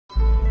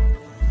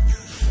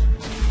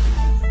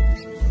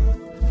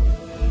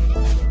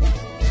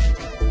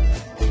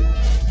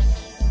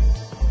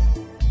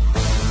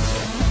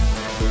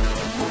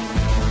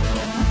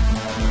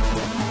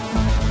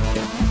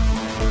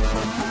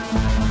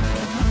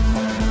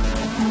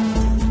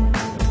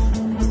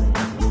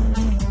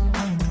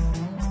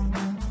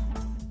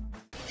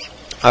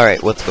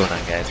Alright, what's going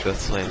on, guys?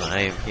 Ghost Slim.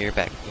 I am here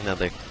back with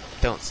another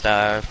Don't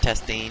Starve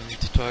testing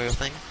tutorial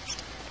thing.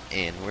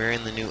 And we're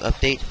in the new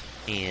update,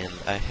 and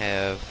I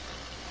have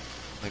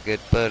my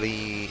good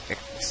buddy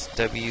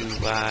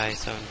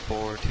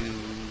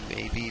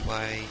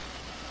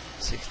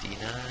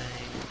XWY742ABY69.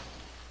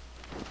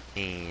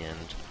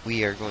 And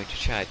we are going to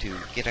try to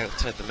get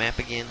outside the map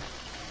again.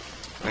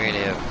 We're going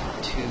to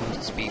have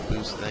 2 speed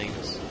boost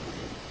things.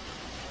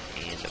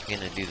 And I'm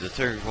going to do the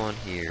third one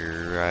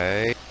here,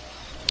 right?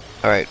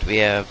 Alright, we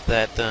have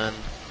that done.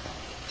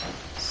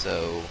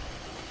 So,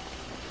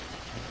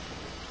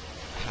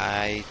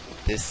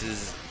 this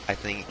is, I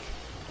think,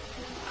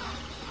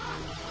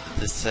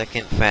 the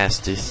second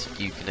fastest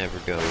you can ever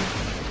go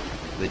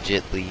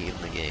legitly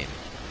in the game.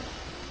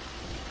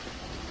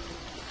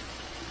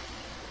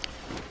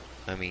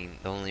 I mean,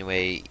 the only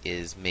way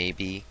is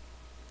maybe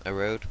a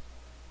road.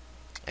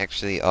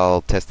 Actually,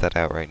 I'll test that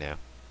out right now.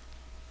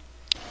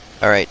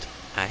 Alright,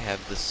 I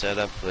have this set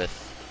up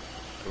with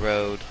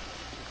road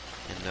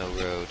and no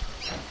road,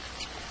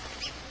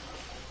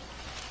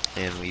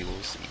 and we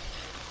will see.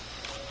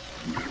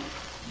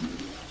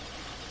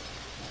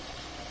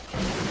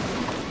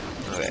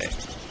 Okay,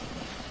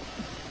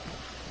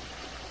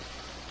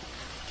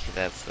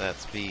 that's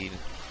that speed,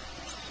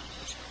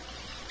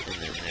 and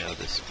then now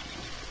this speed.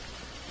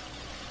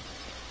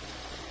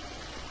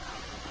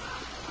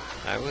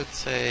 I would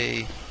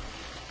say,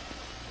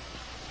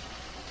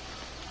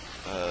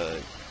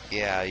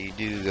 yeah, you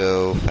do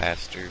go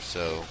faster,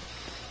 so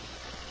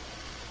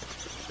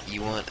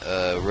you want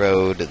a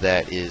road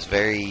that is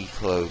very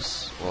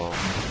close. Well,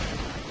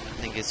 I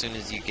think as soon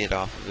as you get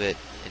off of it,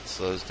 it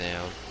slows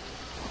down.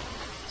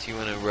 So you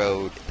want a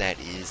road that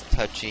is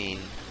touching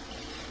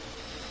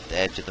the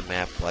edge of the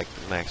map like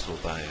the Maxwell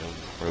biome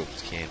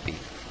roads can be.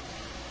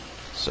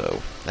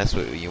 So, that's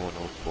what you want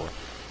to look for.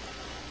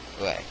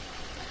 Okay.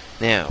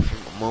 Now,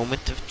 from a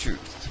moment of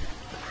truth.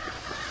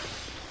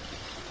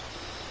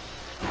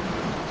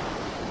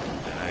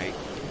 I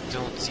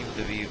don't seem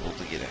to be able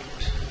to get out.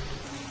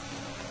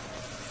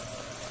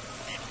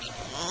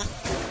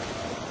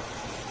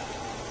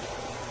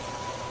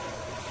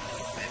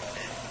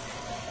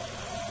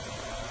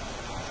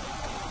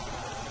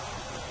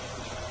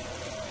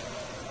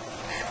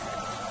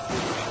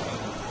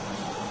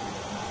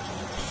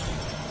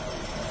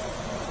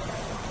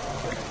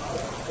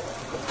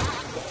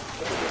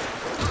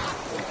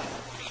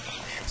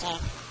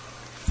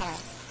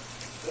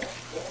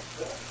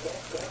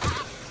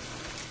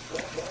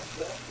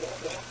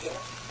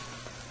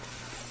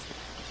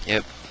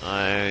 Yep,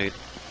 I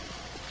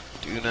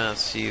do not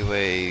see a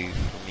way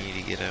for me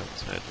to get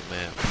outside the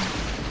map.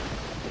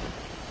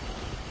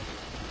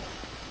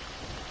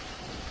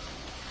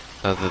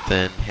 Other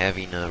than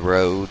having a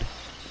road.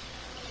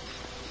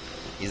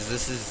 Because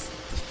this is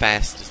the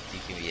fastest you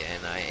can be,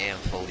 and I am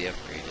fully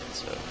upgraded,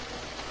 so.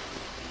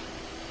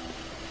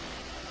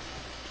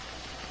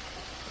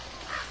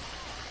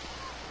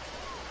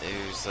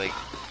 There's like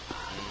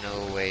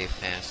no way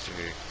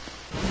faster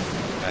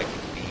I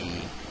can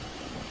be.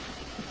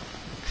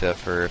 Except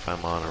for if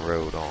I'm on a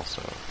road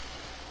also.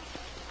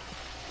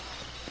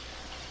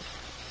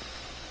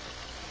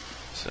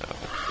 So,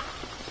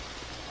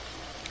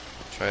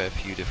 try a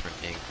few different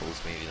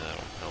angles, maybe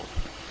that'll help.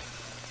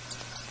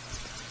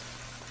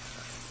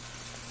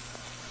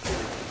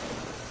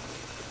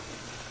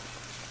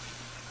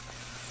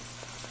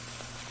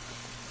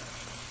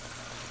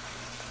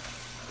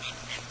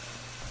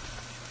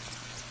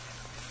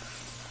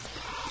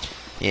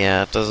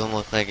 Yeah, it doesn't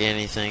look like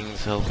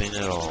anything's helping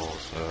at all,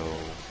 so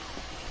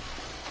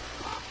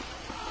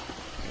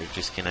you're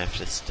just gonna have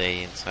to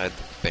stay inside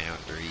the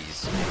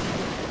boundaries.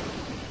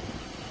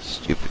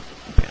 Stupid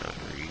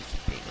boundaries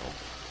being all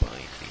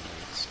binding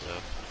and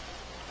stuff.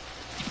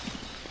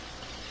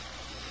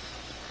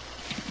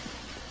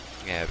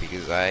 Yeah,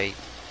 because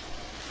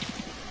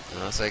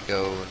unless I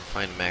go and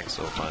find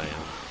Maxwell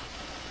biome,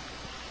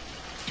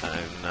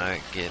 I'm not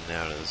getting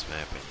out of this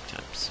map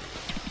anytime soon.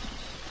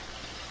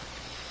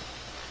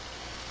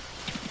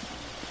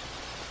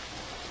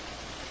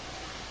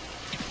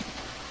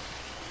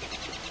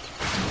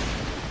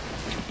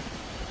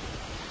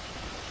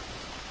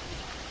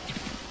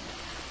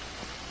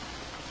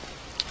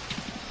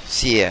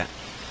 So yeah,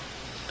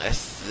 I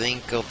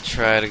think I'll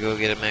try to go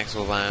get a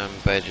Maxwell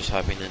biome by just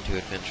hopping into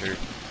Adventure.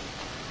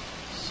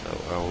 So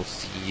I will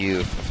see you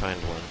if I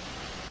find one.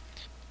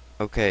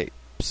 Okay,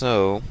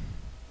 so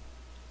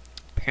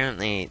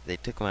apparently they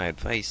took my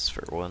advice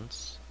for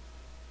once.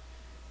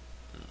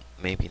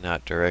 Maybe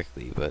not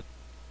directly, but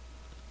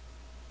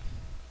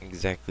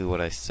exactly what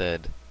I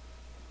said,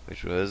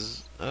 which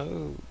was,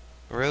 oh,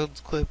 roads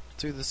clip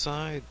through the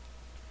side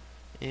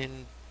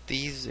in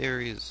these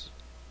areas.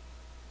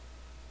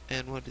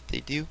 And what did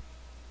they do?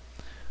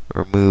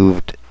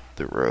 Removed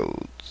the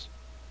roads.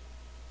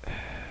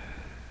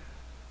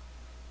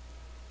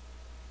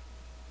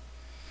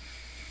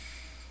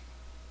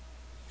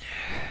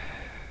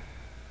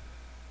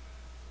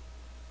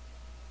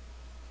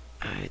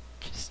 I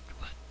just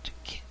want to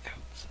get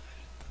outside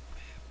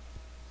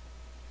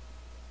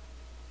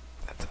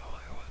of the map.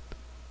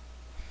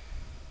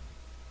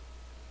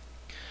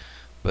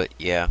 But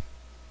yeah,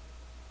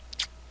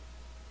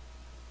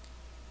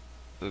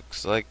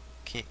 looks like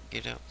can't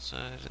get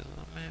outside of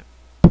the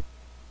map.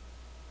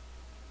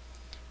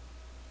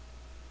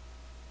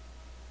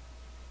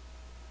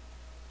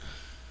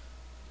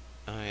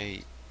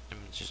 I am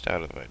just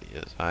out of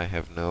ideas. I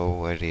have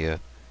no idea.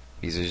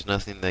 Because there's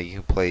nothing that you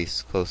can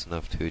place close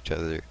enough to each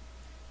other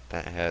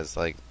that has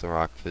like the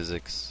rock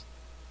physics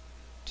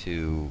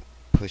to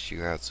push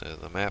you outside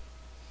of the map.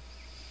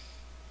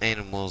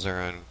 Animals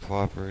are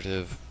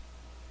uncooperative.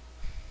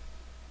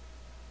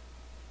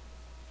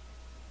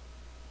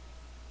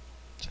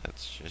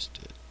 That's just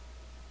it.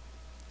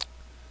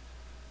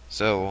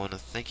 So I want to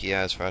thank you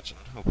guys for watching.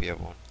 Hope you have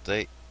a wonderful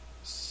day.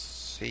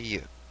 See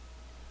ya.